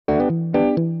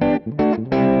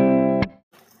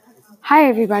Hi,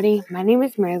 everybody. My name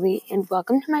is Merly, and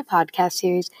welcome to my podcast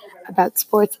series about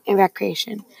sports and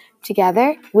recreation.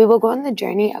 Together, we will go on the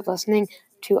journey of listening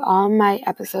to all my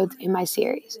episodes in my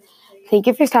series. Thank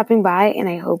you for stopping by, and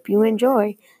I hope you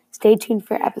enjoy. Stay tuned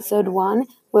for episode 1,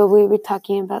 where we will be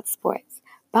talking about sports.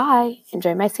 Bye.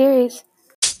 Enjoy my series.